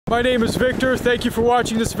my name is Victor. Thank you for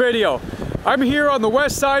watching this video. I'm here on the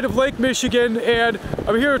west side of Lake Michigan, and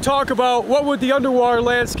I'm here to talk about what would the underwater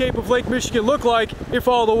landscape of Lake Michigan look like if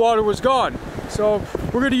all the water was gone. So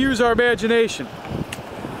we're going to use our imagination.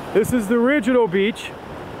 This is the original beach,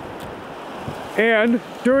 and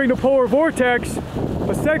during the polar vortex,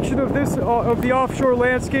 a section of the offshore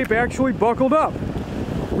landscape actually buckled up,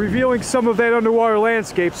 revealing some of that underwater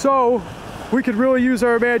landscape. So we could really use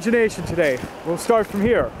our imagination today. We'll start from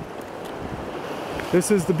here. This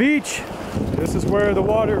is the beach. This is where the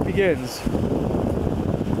water begins.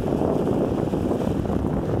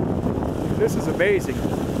 This is amazing.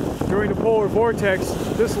 During the polar vortex,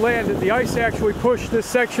 this land, the ice actually pushed this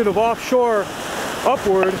section of offshore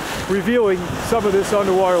upward, revealing some of this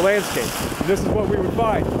underwater landscape. And this is what we would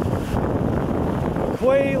find. A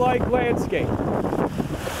clay-like landscape.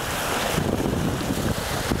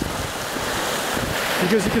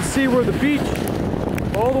 Because you can see where the beach,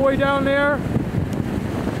 all the way down there,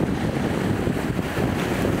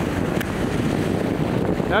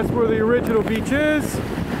 that's where the original beach is,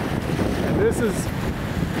 and this is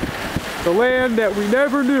the land that we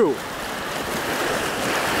never knew.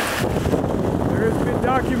 There has been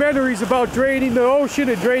documentaries about draining the ocean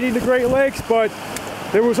and draining the Great Lakes, but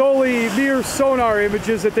there was only mere sonar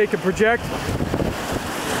images that they could project.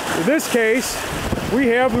 In this case, we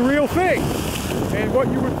have the real thing. And what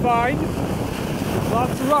you would find is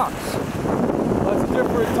lots of rocks. Lots of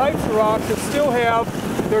different types of rocks that still have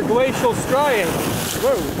their glacial striae.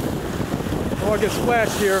 Whoa! Oh, I get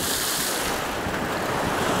splashed here.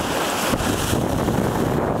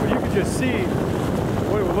 But you can just see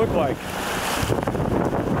what it would look like.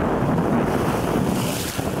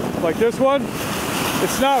 Like this one.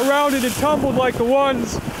 It's not rounded and tumbled like the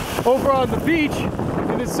ones over on the beach.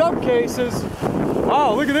 And in some cases,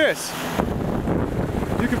 wow, look at this.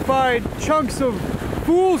 You can find chunks of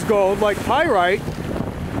fool's gold, like pyrite,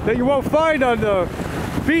 that you won't find on the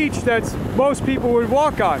beach that most people would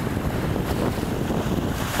walk on.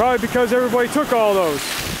 Probably because everybody took all those.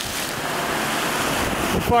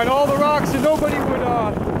 You find all the rocks that nobody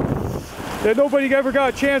ever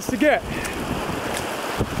got a chance to get.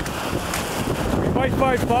 We might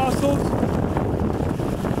find fossils,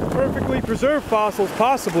 perfectly preserved fossils,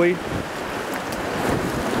 possibly.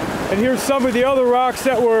 And here's some of the other rocks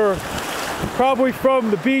that were probably from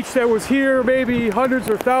the beach that was here maybe hundreds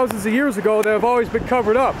or thousands of years ago that have always been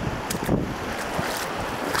covered up.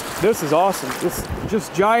 This is awesome. It's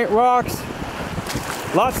just giant rocks,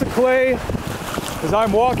 lots of clay. As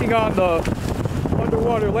I'm walking on the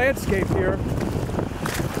underwater landscape here,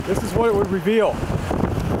 this is what it would reveal.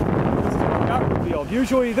 This is what got revealed.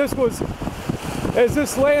 Usually this was, as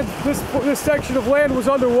this section of land was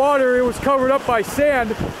underwater, it was covered up by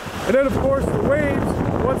sand. And then, of course, the waves,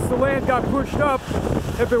 once the land got pushed up,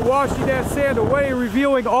 have been washing that sand away,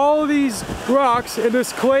 revealing all of these rocks in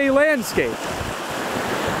this clay landscape.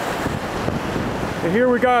 And here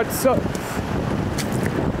we got some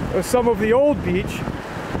of the old beach.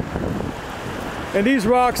 And these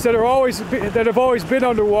rocks that have always been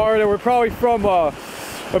underwater, that were probably from a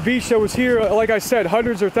beach that was here, like I said,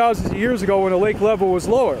 hundreds or thousands of years ago when the lake level was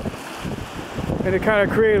lower. And it kind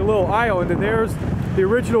of created a little island, and there's the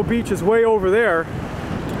original beach is way over there,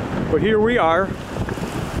 but here we are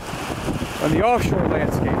on the offshore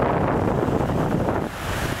landscape.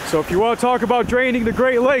 So if you want to talk about draining the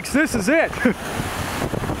Great Lakes, this is it.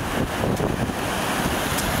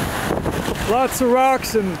 Lots of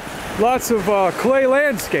rocks and lots of clay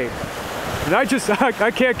landscape. And I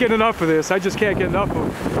can't get enough of this. I just can't get enough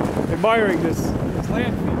of admiring these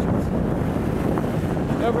land features.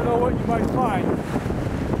 You never know what you might find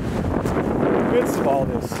in the midst of all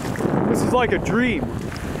this. This is like a dream.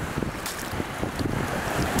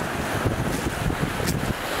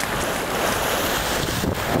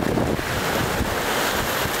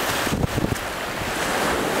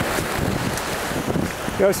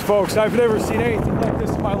 Yes, folks, I've never seen anything like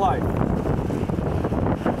this in my life.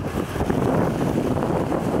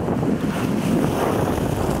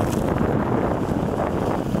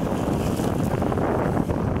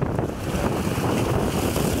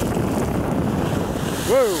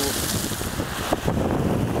 Whoa!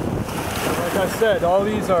 Like I said, all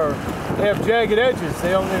these they have jagged edges.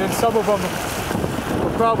 And then some of them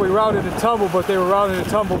were probably rounded and tumbled, but they were rounded and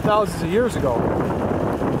tumbled thousands of years ago.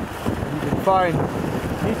 You can find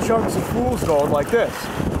neat chunks of fool's gold like this.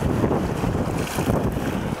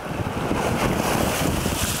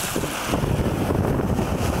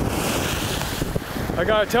 I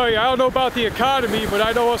gotta tell you, I don't know about the economy, but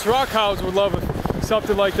I know us rock hounds would love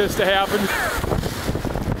something like this to happen.